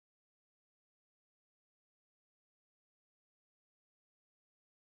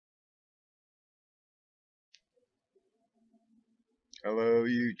Hello,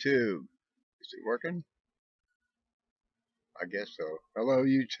 YouTube. Is it working? I guess so. Hello,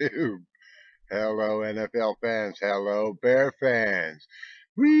 YouTube. Hello, NFL fans. Hello, Bear fans.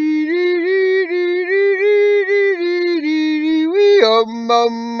 We on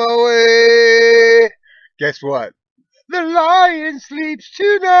my way. Guess what? The Lion sleeps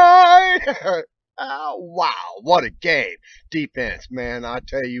tonight. Oh, wow, what a game. Defense, man, I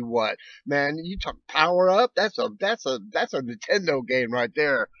tell you what. Man, you talk power up, that's a Nintendo game right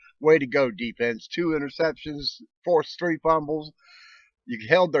there. Way to go, defense. 2 interceptions, forced 3 fumbles. You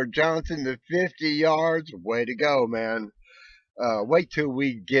held their Johnson to 50 yards. Way to go, man. Wait till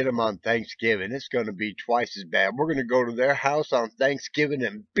we get them on Thanksgiving. It's going to be twice as bad. We're going to go to their house on Thanksgiving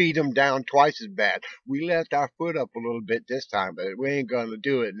and beat them down twice as bad. We left our foot up a little bit this time, but we ain't going to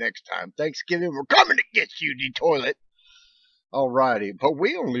do it next time. Thanksgiving, we're coming to get you, the toilet. Alrighty, but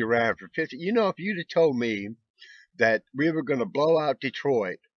we only ran for 50. You know, if you'd have told me that we were going to blow out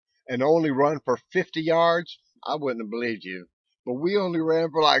Detroit and only run for 50 yards, I wouldn't have believed you. But we only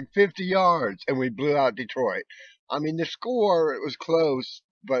ran for like 50 yards and we blew out Detroit. I mean, the score, it was close,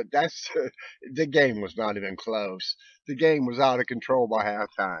 but that's the game was not even close. The game was out of control by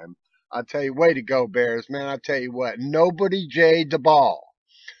halftime. I tell you, way to go, Bears, man. I tell you what, nobody jayed the ball.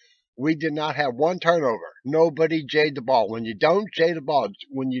 We did not have one turnover. Nobody jayed the ball. When you don't jay the ball,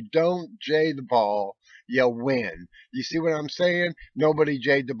 you win. You see what I'm saying? Nobody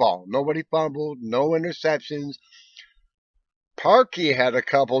jayed the ball. Nobody fumbled. No interceptions. Parkey had a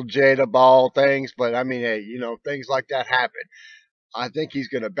couple Jada ball things, but I mean, hey, things like that happen. I think he's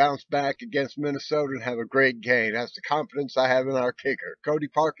going to bounce back against Minnesota and have a great game. That's the confidence I have in our kicker. Cody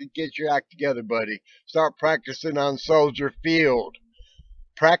Parkey, get your act together, buddy. Start practicing on Soldier Field.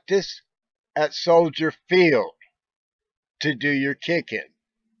 Practice at Soldier Field to do your kicking.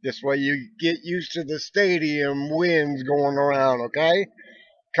 This way you get used to the stadium winds going around, okay?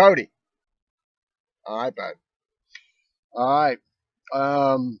 Cody. All right, bud. All right.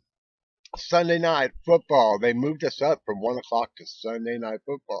 Um, Sunday night football. They moved us up from 1 o'clock to Sunday night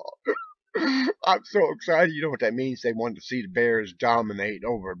football. I'm so excited. You know what that means? They wanted to see the Bears dominate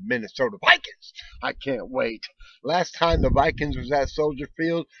over Minnesota Vikings. I can't wait. Last time the Vikings was at Soldier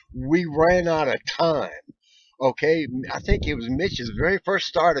Field, we ran out of time. Okay, I think it was Mitch's very first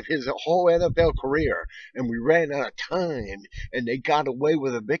start of his whole NFL career, and we ran out of time, and they got away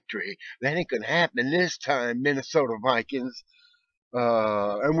with a victory. That ain't gonna happen this time, Minnesota Vikings.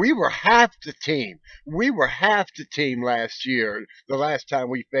 And we were half the team. We were half the team last year. The last time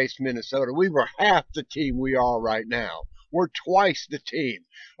we faced Minnesota, we were half the team we are right now. We're twice the team.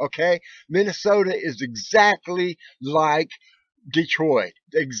 Okay, Minnesota is exactly like Detroit.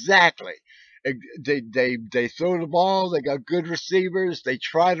 Exactly. They throw the ball. They got good receivers. They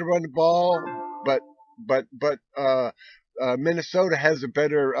try to run the ball, but Minnesota has a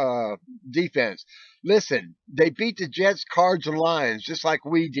better defense. Listen, they beat the Jets, Cards, and Lions just like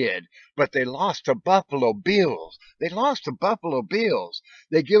we did, but they lost to Buffalo Bills. They lost to Buffalo Bills.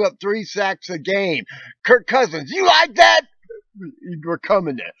 They give up 3 sacks a game. Kirk Cousins, you like that? We're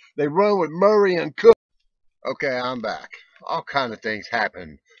coming there. They run with Murray and Cook. Okay, I'm back. All kind of things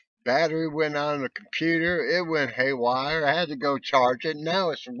happened. Battery went out on the computer. It went haywire. I had to go charge it. Now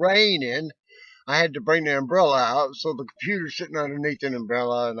it's raining. I had to bring the umbrella out, so the computer's sitting underneath an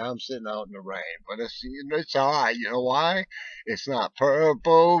umbrella, and I'm sitting out in the rain. But it's all right. You know why? It's not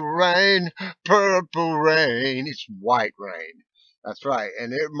purple rain, purple rain. It's white rain. That's right.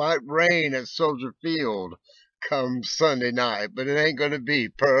 And it might rain at Soldier Field come Sunday night, but it ain't going to be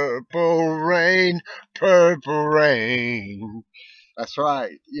purple rain, purple rain. That's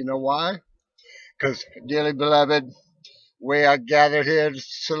right. You know why? Because, dearly beloved, we are gathered here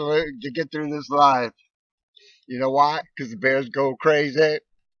to get through this life. You know why? Because the Bears go crazy.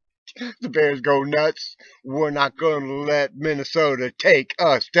 The Bears go nuts. We're not going to let Minnesota take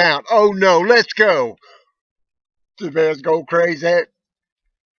us down. Oh no, let's go. The Bears go crazy.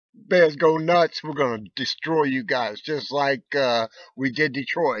 Bears go nuts. We're going to destroy you guys just like we did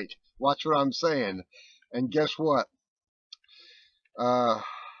Detroit. Watch what I'm saying. And guess what? Let's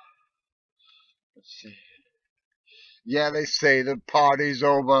see. Yeah, they say the party's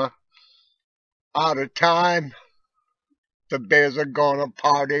over. Out of time. The Bears are gonna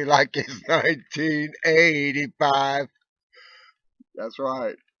party like it's 1985. That's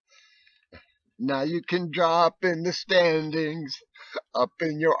right. Now you can drop in the standings, up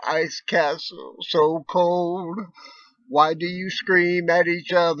in your ice castle, so cold. Why do you scream at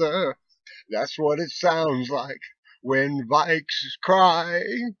each other? That's what it sounds like when Vikes cry.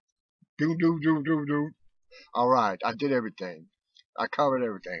 Do do do do do. All right, I did everything. I covered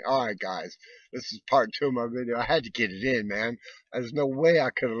everything. All right, guys. This is part 2 of my video. I had to get it in, man. There's no way I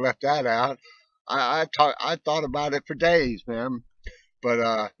could have left that out. I thought about it for days, man.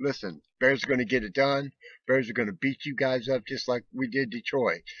 But listen, Bears are going to get it done. Bears are going to beat you guys up just like we did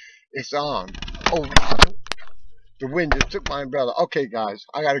Detroit. It's on. Oh, the wind just took my umbrella. Okay, guys,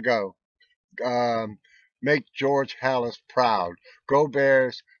 I gotta go. Um, make George Hallis proud. Go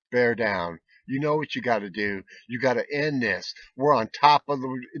Bears, bear down. You know what you got to do. You got to end this. We're on top of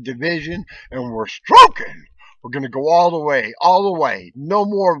the division and we're stroking. We're going to go all the way, all the way. No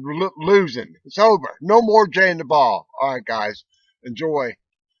more losing. It's over. No more jaying the ball. All right, guys. Enjoy.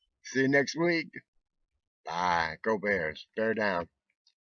 See you next week. Bye. Go Bears. Bear down.